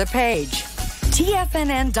top of the page.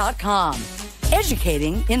 TFNN.com,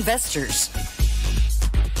 educating investors.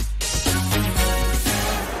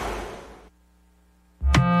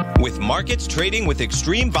 With markets trading with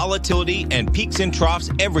extreme volatility and peaks and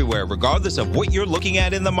troughs everywhere, regardless of what you're looking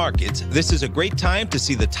at in the markets, this is a great time to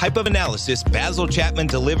see the type of analysis Basil Chapman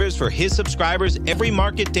delivers for his subscribers every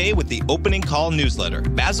market day with the Opening Call newsletter.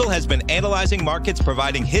 Basil has been analyzing markets,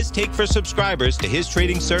 providing his take for subscribers to his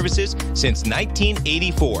trading services since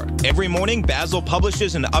 1984. Every morning, Basil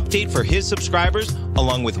publishes an update for his subscribers,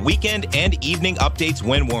 along with weekend and evening updates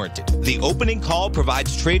when warranted. The Opening Call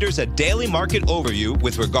provides traders a daily market overview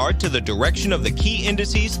with regard to the direction of the key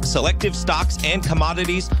indices, selective stocks, and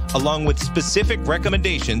commodities, along with specific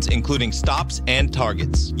recommendations, including stops and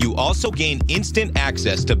targets. You also gain instant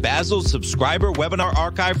access to Basil's subscriber webinar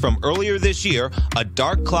archive from earlier this year, a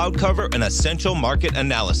dark cloud cover, and essential market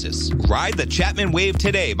analysis. Ride the Chapman wave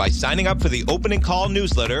today by signing up for the Opening Call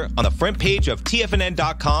newsletter on the front page of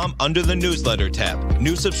TFNN.com under the newsletter tab.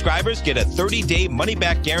 New subscribers get a 30-day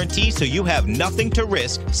money-back guarantee, so you have nothing to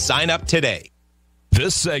risk. Sign up today.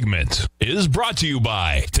 This segment is brought to you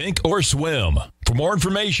by Think or Swim. For more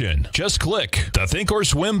information, just click the Think or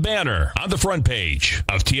Swim banner on the front page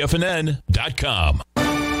of TFNN.com.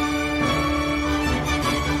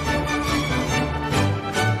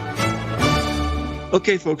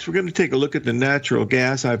 Okay, folks, we're going to take a look at the natural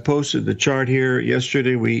gas. I posted the chart here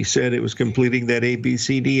yesterday. We said it was completing that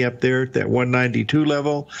ABCD up there at that 192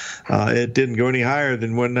 level. It didn't go any higher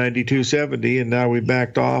than 192.70, and now we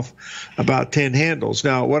backed off about 10 handles.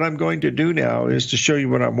 Now, what I'm going to do now is to show you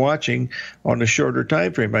what I'm watching on a shorter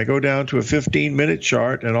time frame. I go down to a 15-minute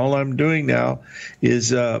chart, and all I'm doing now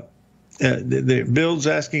is Bill's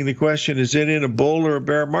asking the question, is it in a bull or a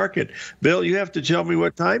bear market? Bill, you have to tell me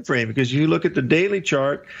what time frame, because if you look at the daily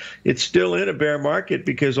chart, it's still in a bear market,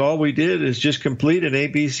 because all we did is just complete an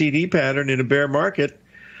ABCD pattern in a bear market.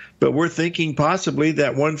 But we're thinking possibly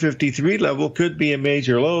that 153 level could be a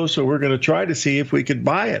major low, so we're going to try to see if we could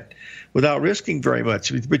buy it. without risking very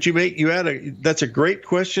much. But that's a great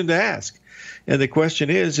question to ask. And the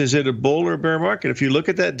question is it a bull or bear market? If you look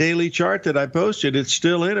at that daily chart that I posted, it's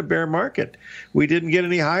still in a bear market. We didn't get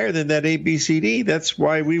any higher than that ABCD. That's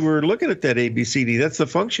why we were looking at that ABCD. That's the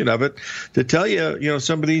function of it, to tell you,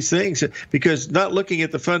 some of these things. Because not looking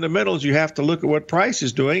at the fundamentals, you have to look at what price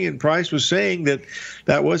is doing. And price was saying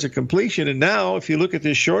that was a completion. And now, if you look at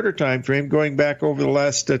this shorter time frame, going back over the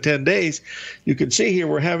last 10 days, you can see here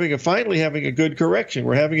we're finally having a good correction.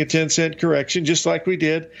 We're having a 10-cent correction, just like we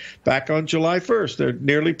did back on July 1st. They're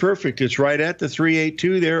nearly perfect. It's right at the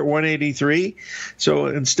 382 there at 183. So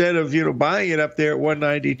instead of buying it up there at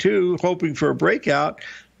 192, hoping for a breakout,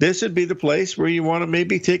 this would be the place where you want to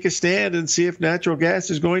maybe take a stand and see if natural gas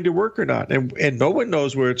is going to work or not. And no one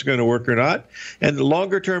knows where it's going to work or not. And the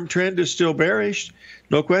longer-term trend is still bearish.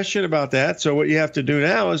 No question about that. So what you have to do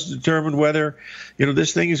now is determine whether,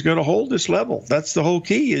 this thing is going to hold this level. That's the whole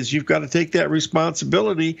key, is you've got to take that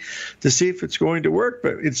responsibility to see if it's going to work.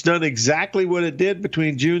 But it's done exactly what it did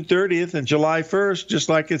between June 30th and July 1st, just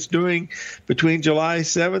like it's doing between July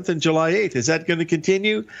 7th and July 8th. Is that going to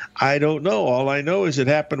continue? I don't know. All I know is it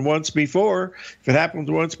happened once before. If it happened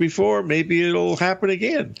once before, maybe it'll happen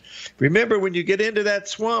again. Remember, when you get into that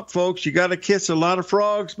swamp, folks, you got to kiss a lot of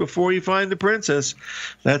frogs before you find the princess.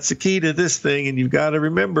 That's the key to this thing, and you've got to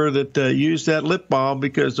remember that use that lip balm,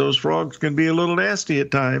 because those frogs can be a little nasty at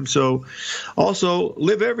times. So also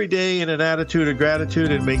live every day in an attitude of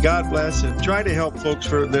gratitude, and may God bless, and try to help folks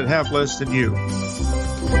that have less than you.